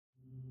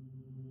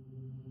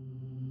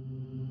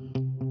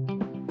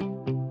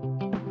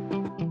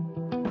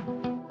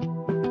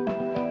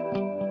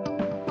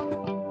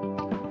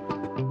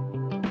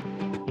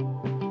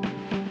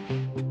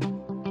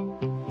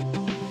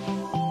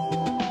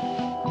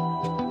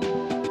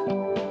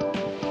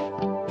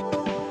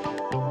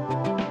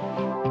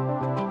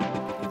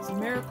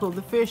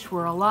the fish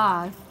were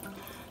alive.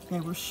 They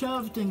were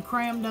shoved and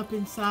crammed up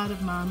inside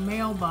of my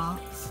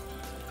mailbox.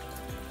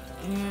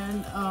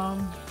 And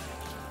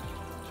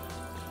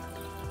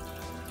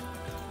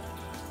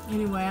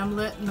anyway, I'm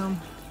letting them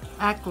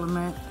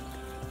acclimate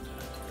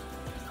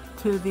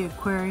to the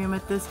aquarium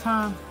at this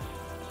time.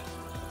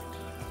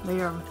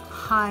 They are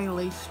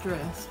highly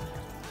stressed.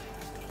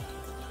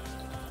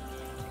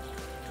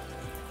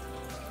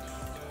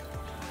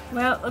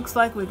 Well, it looks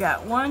like we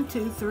got 1,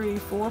 2, 3,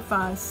 4,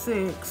 5,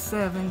 6,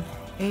 7,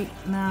 8,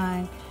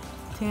 9,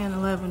 10,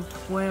 11,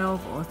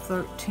 12, or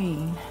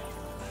 13.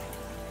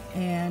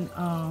 And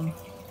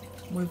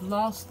we've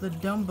lost the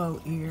Dumbo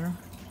ear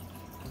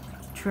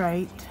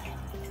trait.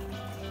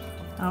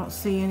 I don't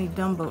see any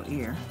Dumbo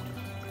ear.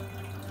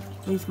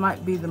 These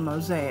might be the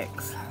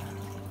mosaics.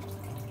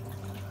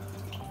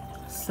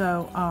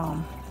 So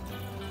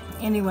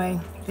anyway,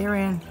 they're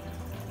in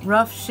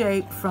rough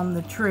shape from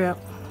the trip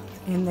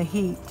in the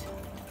heat.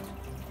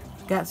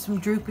 Got some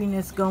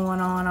droopiness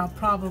going on. I'll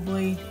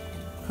probably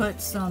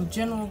put some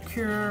General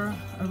Cure,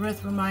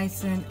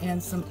 erythromycin,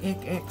 and some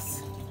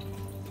ICX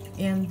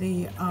in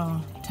the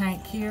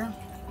tank here.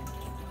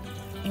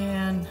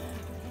 And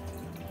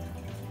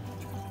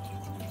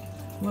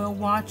we'll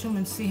watch them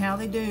and see how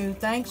they do.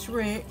 Thanks,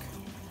 Rick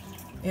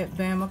at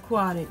BAM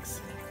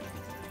Aquatics.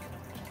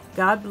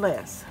 God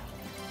bless.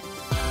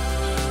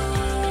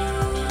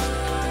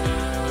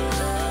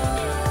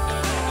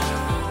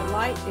 The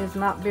light is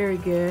not very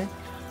good,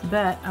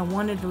 but I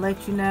wanted to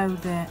let you know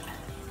that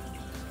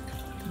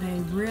they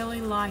really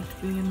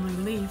liked being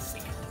released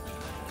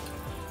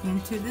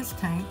into this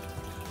tank,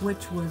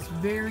 which was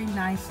very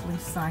nicely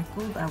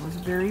cycled. I was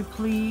very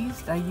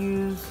pleased. I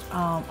used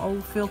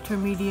old filter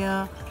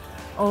media,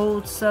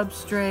 old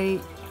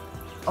substrate,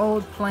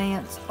 old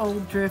plants,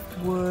 old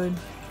driftwood,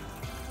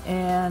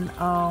 and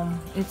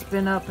it's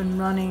been up and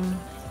running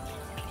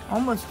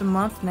almost a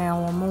month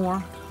now or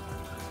more.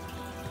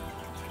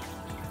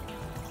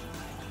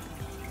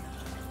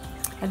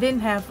 I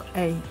didn't have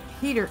a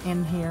heater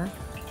in here,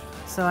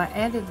 so I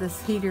added this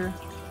heater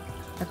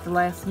at the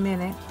last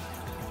minute.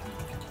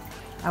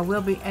 I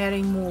will be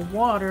adding more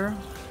water,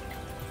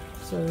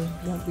 so it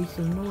won't be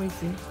so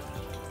noisy,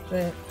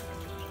 but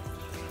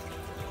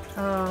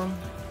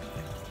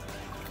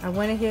I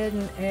went ahead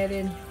and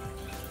added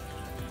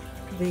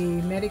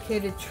the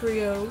medicated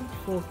trio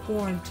for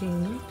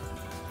quarantine,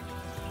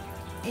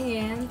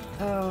 and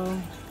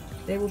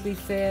they will be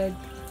fed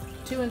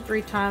 2 and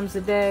 3 times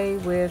a day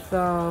with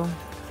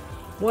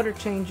water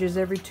changes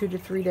every 2 to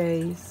 3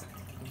 days,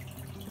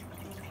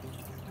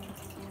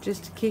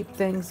 just to keep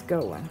things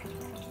going,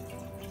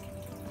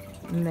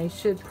 and they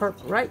should perk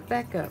right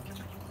back up.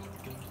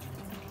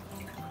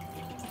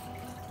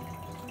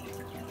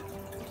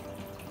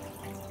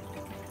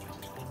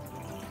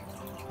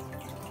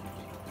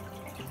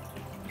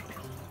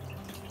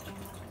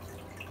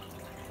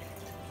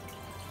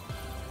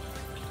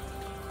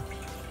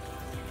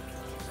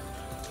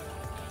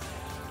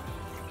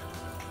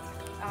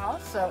 I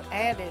also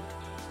added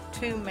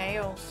 2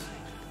 males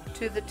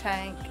to the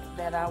tank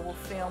that I will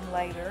film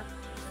later.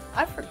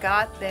 I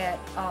forgot that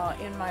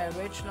in my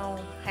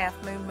original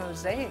Half Moon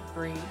Mosaic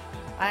breed,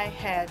 I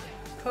had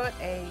put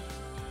a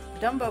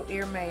Dumbo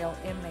ear male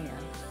in there,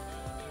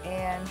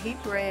 and he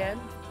bred,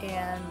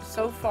 and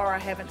so far I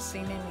haven't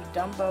seen any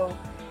Dumbo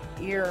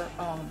ear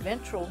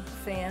ventral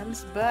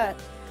fins, but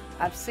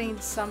I've seen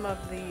some of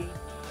the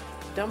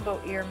Dumbo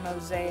ear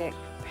mosaic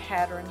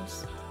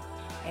patterns.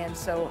 And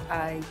so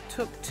I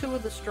took 2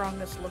 of the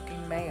strongest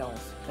looking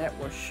males that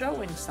were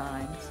showing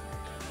signs,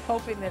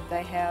 hoping that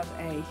they have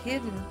a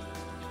hidden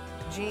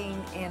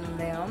gene in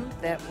them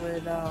that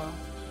would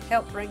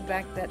help bring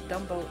back that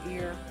Dumbo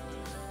ear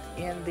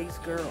in these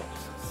girls.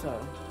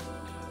 So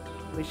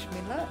wish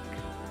me luck.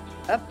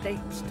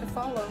 Updates to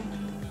follow.